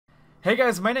Hey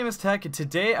guys, my name is Tech, and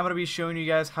today I'm going to be showing you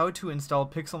guys how to install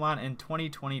Pixelmon in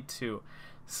 2022.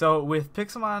 So with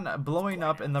Pixelmon blowing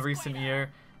up in the recent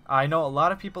year, I know a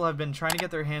lot of people have been trying to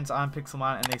get their hands on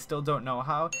Pixelmon and they still don't know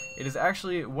how. It is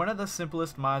actually one of the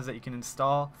simplest mods that you can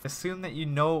install. Assume that you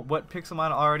know what Pixelmon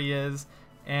already is,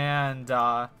 and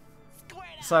so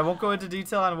I won't go into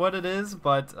detail on what it is,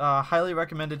 but highly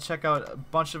recommend to check out a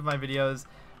bunch of my videos.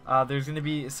 There's going to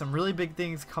be some really big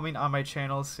things coming on my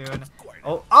channel soon.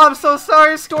 Oh, I'm so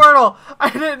sorry, Squirtle! I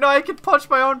didn't know I could punch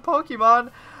my own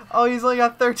Pokemon. Oh, he's only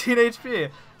got 13 HP.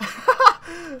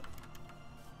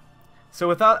 So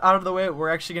with that out of the way, we're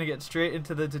actually going to get straight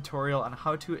into the tutorial on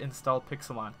how to install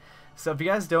Pixelmon. So if you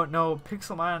guys don't know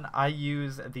Pixelmon, I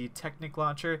use the Technic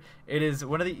Launcher. It is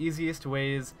one of the easiest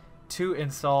ways to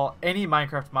install any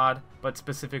Minecraft mod, but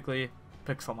specifically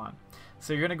Pixelmon.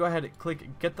 So you're going to go ahead and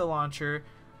click Get the Launcher.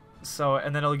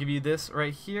 And then it'll give you this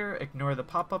right here. Ignore the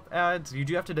pop-up ads. You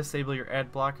do have to disable your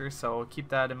ad blocker, so keep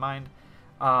that in mind.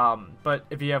 But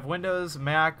if you have Windows,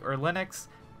 Mac, or Linux,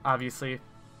 obviously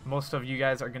most of you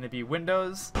guys are going to be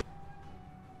Windows.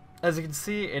 As you can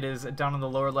see, it is down in the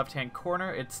lower left-hand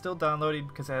corner. It's still downloading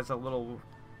because it has a little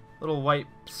white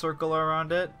circle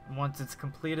around it. Once it's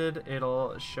completed,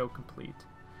 it'll show complete.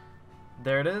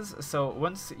 There it is. So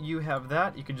once you have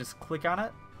that, you can just click on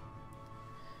it.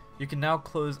 You can now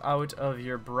close out of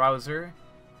your browser,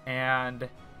 and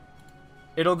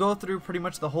it'll go through pretty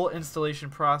much the whole installation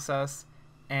process,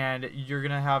 and you're going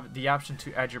to have the option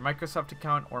to add your Microsoft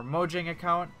account or Mojang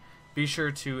account. Be sure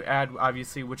to add,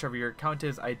 obviously, whichever your account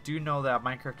is. I do know that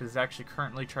Minecraft is actually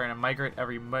currently trying to migrate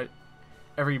every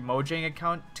Mojang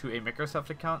account to a Microsoft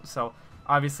account, so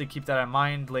obviously keep that in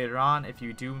mind later on. If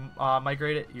you do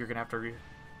migrate it, you're going to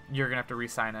have to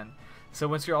re-sign in. So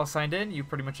once you're all signed in, you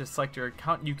pretty much just select your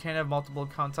account. You can have multiple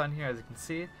accounts on here, as you can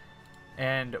see.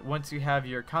 And once you have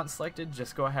your account selected,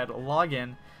 just go ahead and log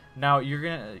in. Now you're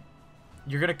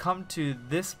gonna come to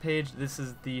this page. This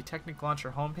is the Technic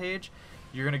Launcher homepage.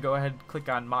 You're gonna go ahead and click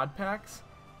on Mod Packs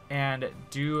and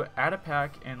do Add a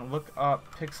Pack and look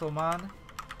up Pixelmon.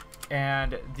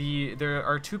 And there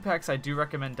are two packs I do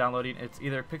recommend downloading. It's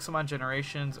either Pixelmon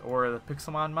Generations or the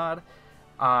Pixelmon mod.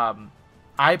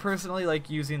 I personally like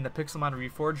using the Pixelmon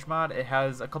Reforged mod. It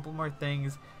has a couple more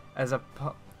things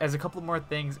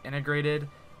integrated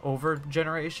over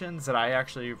Generations that I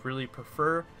actually really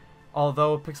prefer.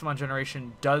 Although Pixelmon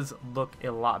Generation does look a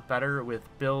lot better with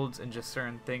builds and just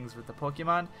certain things with the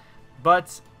Pokemon,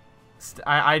 but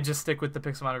I just stick with the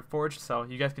Pixelmon Reforged, so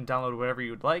you guys can download whatever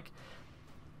you would like.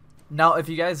 Now, if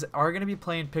you guys are going to be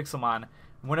playing Pixelmon,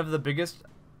 one of the biggest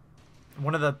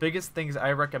things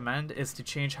I recommend is to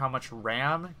change how much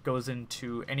RAM goes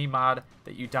into any mod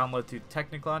that you download through the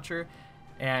Technic Launcher.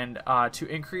 And to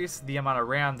increase the amount of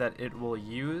RAM that it will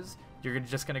use, you're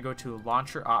just going to go to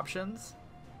Launcher Options.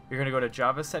 You're going to go to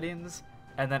Java Settings,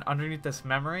 and then underneath this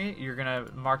memory, you're going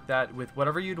to mark that with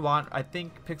whatever you'd want. I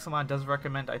think Pixelmon does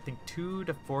recommend, 2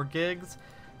 to 4 gigs.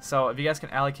 So if you guys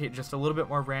can allocate just a little bit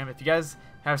more RAM, if you guys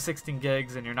have 16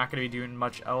 gigs and you're not going to be doing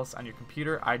much else on your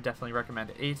computer, I definitely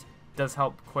recommend 8. Does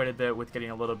help quite a bit with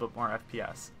getting a little bit more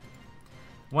FPS.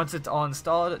 Once it's all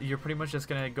installed, you're pretty much just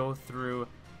going to go through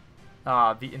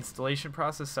the installation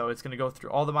process. So it's going to go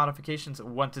through all the modifications.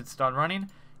 Once it's done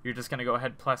running, you're just going to go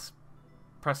ahead and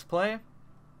press play.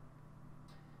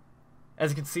 As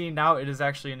you can see, now it is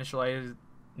actually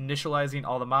initializing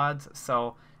all the mods.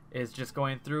 So it's just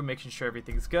going through, making sure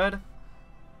everything's good.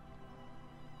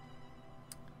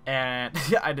 And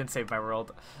I didn't save my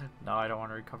world. No, I don't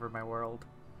want to recover my world.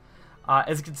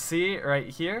 As you can see right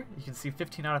here, you can see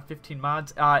 15 out of 15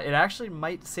 mods. It actually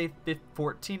might say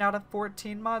 14 out of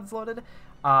 14 mods loaded.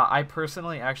 I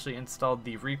personally actually installed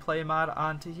the replay mod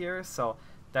onto here, so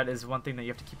that is one thing that you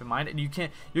have to keep in mind. And you can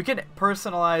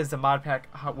personalize the mod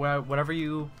pack however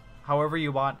you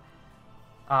want.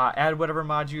 Add whatever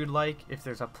mod you'd like. If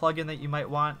there's a plugin that you might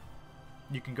want,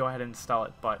 you can go ahead and install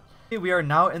it. But we are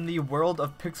now in the world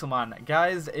of Pixelmon.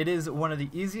 Guys, it is one of the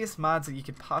easiest mods that you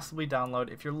could possibly download.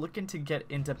 If you're looking to get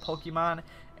into Pokemon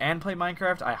and play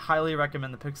Minecraft, I highly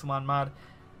recommend the Pixelmon mod.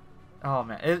 Oh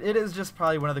man, it is just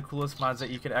probably one of the coolest mods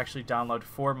that you could actually download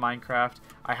for Minecraft.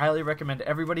 I highly recommend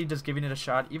everybody just giving it a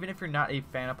shot, even if you're not a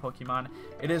fan of Pokemon.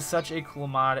 It is such a cool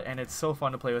mod, and it's so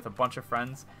fun to play with a bunch of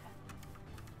friends.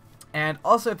 And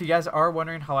also, if you guys are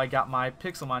wondering how I got my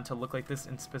Pixelmon to look like this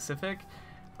in specific,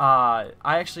 I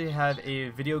actually have a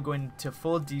video going into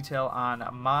full detail on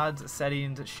mods,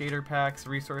 settings, shader packs,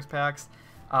 resource packs.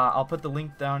 I'll put the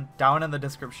link down in the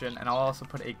description, and I'll also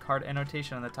put a card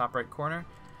annotation in the top right corner.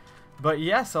 But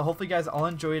yeah, so hopefully you guys all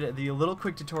enjoyed the little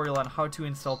quick tutorial on how to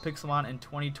install Pixelmon in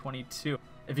 2022.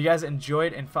 If you guys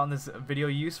enjoyed and found this video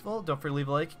useful, don't forget to leave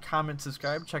a like, comment,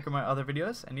 subscribe, check out my other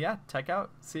videos, and yeah, tech out.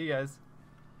 See you guys.